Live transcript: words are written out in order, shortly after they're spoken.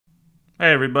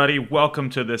Hey, everybody,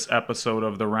 welcome to this episode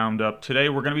of the Roundup. Today,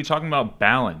 we're going to be talking about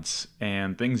balance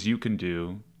and things you can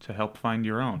do to help find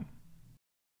your own.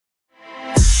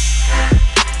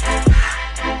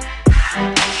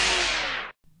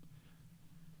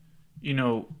 You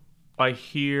know, I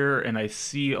hear and I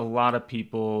see a lot of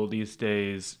people these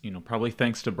days, probably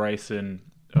thanks to Bryson,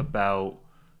 about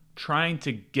trying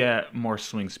to get more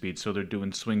swing speed. So they're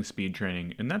doing swing speed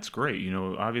training, and that's great.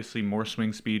 Obviously, more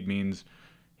swing speed means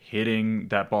hitting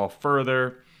that ball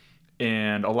further.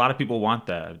 And a lot of people want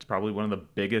that. It's probably one of the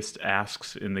biggest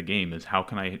asks in the game is how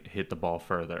can I hit the ball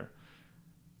further?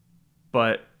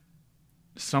 But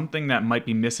something that might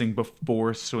be missing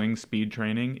before swing speed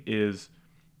training is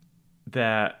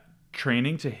that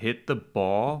training to hit the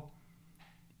ball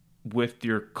with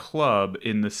your club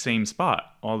in the same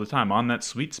spot all the time, on that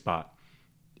sweet spot.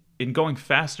 And going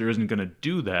faster isn't going to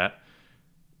do that.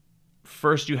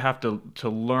 First, you have to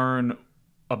learn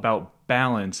about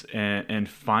balance and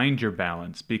find your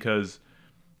balance because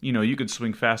you could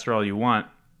swing faster all you want,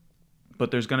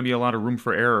 but there's going to be a lot of room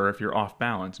for error if you're off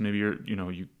balance. Maybe you're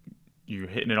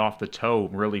hitting it off the toe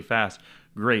really fast.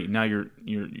 Great, now you're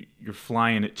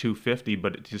flying at 250,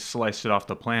 but it just sliced it off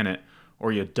the planet,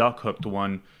 or you duck hooked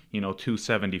one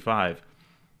 275.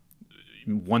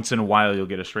 Once in a while you'll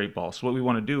get a straight ball. So what we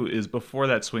want to do is before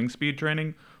that swing speed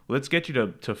training, let's get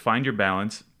you to find your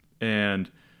balance.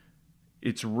 And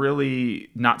it's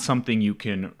really not something you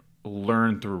can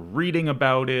learn through reading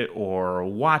about it or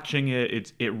watching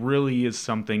it. It really is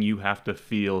something you have to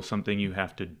feel, something you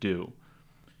have to do.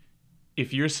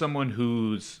 If you're someone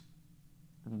who's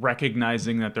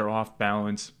recognizing that they're off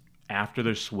balance after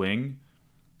their swing,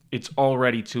 it's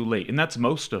already too late. And that's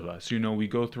most of us. We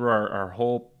go through our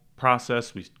whole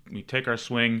process, we take our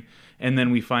swing, and then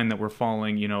we find that we're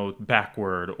falling,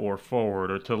 backward or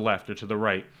forward or to the left or to the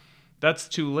right. That's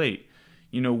too late.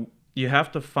 You have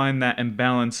to find that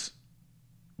imbalance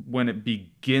when it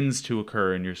begins to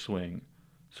occur in your swing.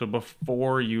 So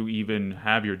before you even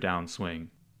have your downswing.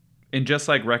 And just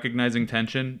like recognizing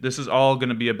tension, this is all going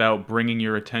to be about bringing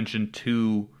your attention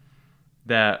to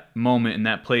that moment in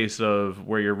that place of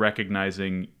where you're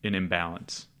recognizing an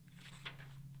imbalance.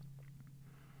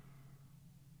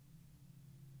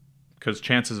 Because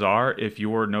chances are, if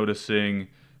you're noticing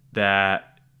that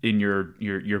in your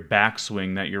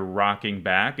backswing that you're rocking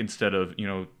back instead of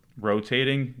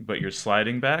rotating, but you're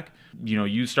sliding back,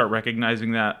 you start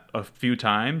recognizing that a few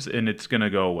times and it's going to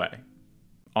go away.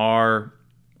 Our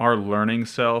learning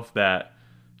self, that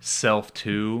self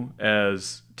 2,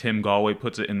 as Tim Galway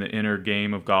puts it in the inner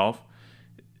game of golf,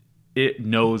 it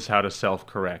knows how to self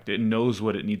correct. It knows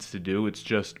what it needs to do. It's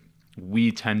just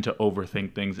we tend to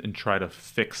overthink things and try to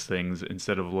fix things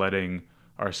instead of letting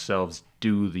ourselves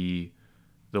do the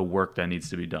work that needs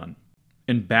to be done.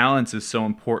 And balance is so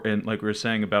important, like we were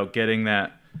saying, about getting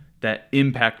that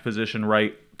impact position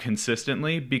right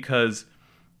consistently, because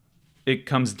it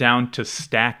comes down to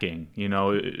stacking,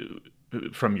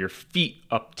 from your feet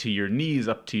up to your knees,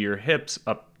 up to your hips,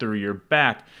 up through your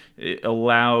back. It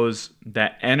allows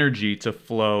that energy to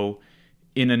flow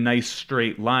in a nice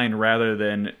straight line rather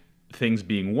than things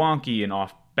being wonky and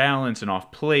off balance and off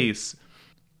place.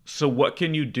 So what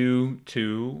can you do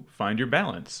to find your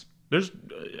balance?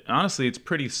 Honestly, it's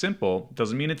pretty simple.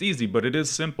 Doesn't mean it's easy, but it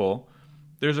is simple.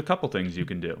 There's a couple things you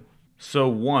can do. So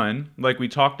one, like we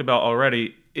talked about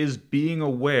already, is being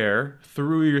aware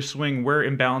through your swing where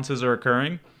imbalances are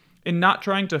occurring and not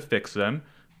trying to fix them,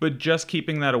 but just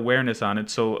keeping that awareness on it.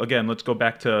 So again, let's go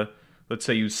back to, let's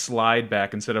say you slide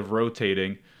back instead of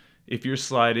rotating. If you're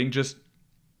sliding, just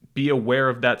be aware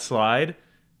of that slide.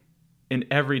 And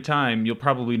every time you'll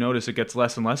probably notice it gets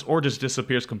less and less or just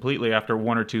disappears completely after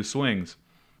one or two swings.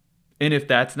 And if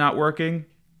that's not working,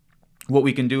 what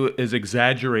we can do is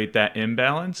exaggerate that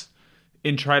imbalance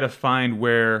and try to find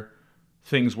where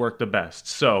things work the best.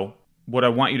 So what I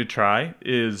want you to try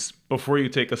is, before you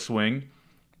take a swing,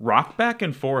 rock back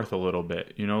and forth a little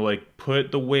bit. Like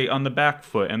put the weight on the back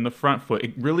foot and the front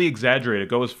foot. Really exaggerate it.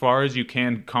 Go as far as you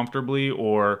can comfortably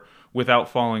or without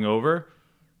falling over.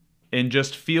 And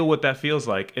just feel what that feels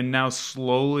like. And now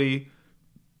slowly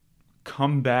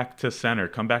come back to center.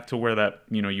 Come back to where that,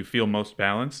 you feel most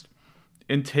balanced.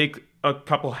 And take a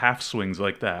couple half swings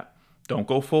like that. Don't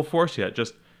go full force yet.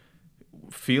 Just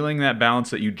feeling that balance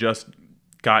that you just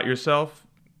got yourself.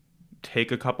 Take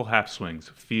a couple half swings.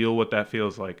 Feel what that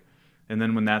feels like. And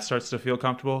then when that starts to feel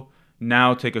comfortable,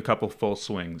 now take a couple full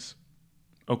swings.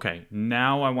 Okay,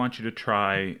 now I want you to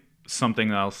try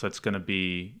something else that's going to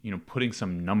be, putting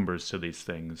some numbers to these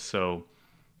things. So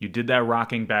you did that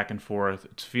rocking back and forth.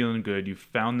 It's feeling good. You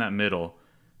found that middle.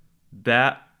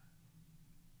 That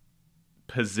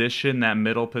position, that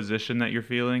middle position that you're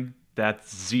feeling,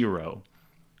 that's 0.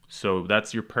 So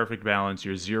that's your perfect balance.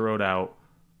 You're zeroed out.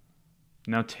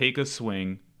 Now take a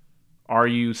swing. Are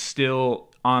you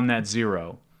still on that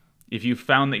 0? If you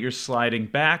found that you're sliding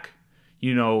back,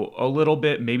 a little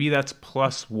bit, maybe that's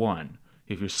 +1.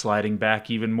 If you're sliding back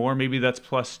even more, maybe that's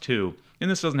 +2. And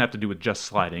this doesn't have to do with just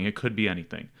sliding. It could be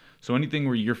anything. So anything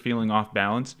where you're feeling off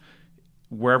balance,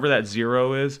 wherever that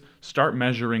 0 is, start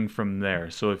measuring from there.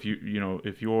 So if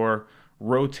if you're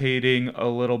rotating a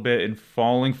little bit and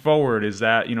falling forward, is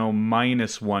that,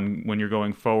 -1 when you're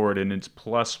going forward and it's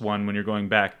 +1 when you're going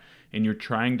back, and you're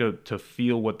trying to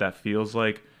feel what that feels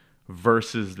like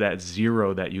versus that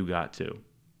 0 that you got to.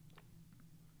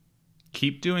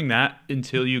 Keep doing that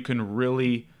until you can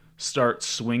really start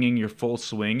swinging your full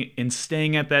swing and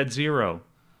staying at that 0.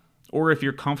 Or if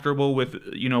you're comfortable with,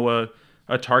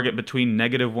 a target between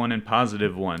 -1 and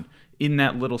 +1, in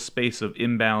that little space of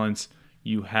imbalance,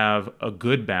 you have a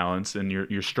good balance and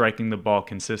you're striking the ball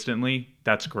consistently,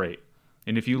 that's great.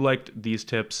 And if you liked these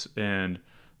tips and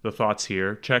the thoughts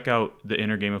here, check out The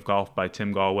Inner Game of Golf by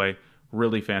Tim Gallwey.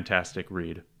 Really fantastic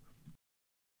read.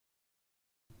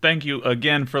 Thank you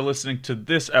again for listening to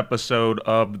this episode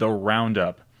of The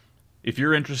Roundup. If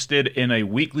you're interested in a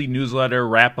weekly newsletter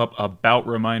wrap-up about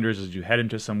reminders as you head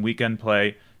into some weekend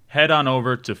play, head on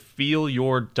over to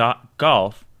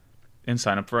feelyour.golf and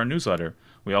sign up for our newsletter.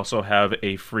 We also have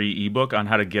a free ebook on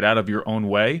how to get out of your own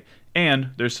way,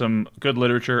 and there's some good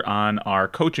literature on our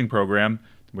coaching program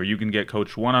where you can get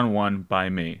coached one-on-one by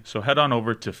me. So head on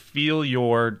over to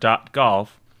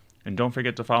feelyour.golf, and don't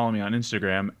forget to follow me on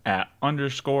Instagram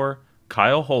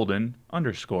 @_Kyle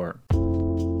Holden_.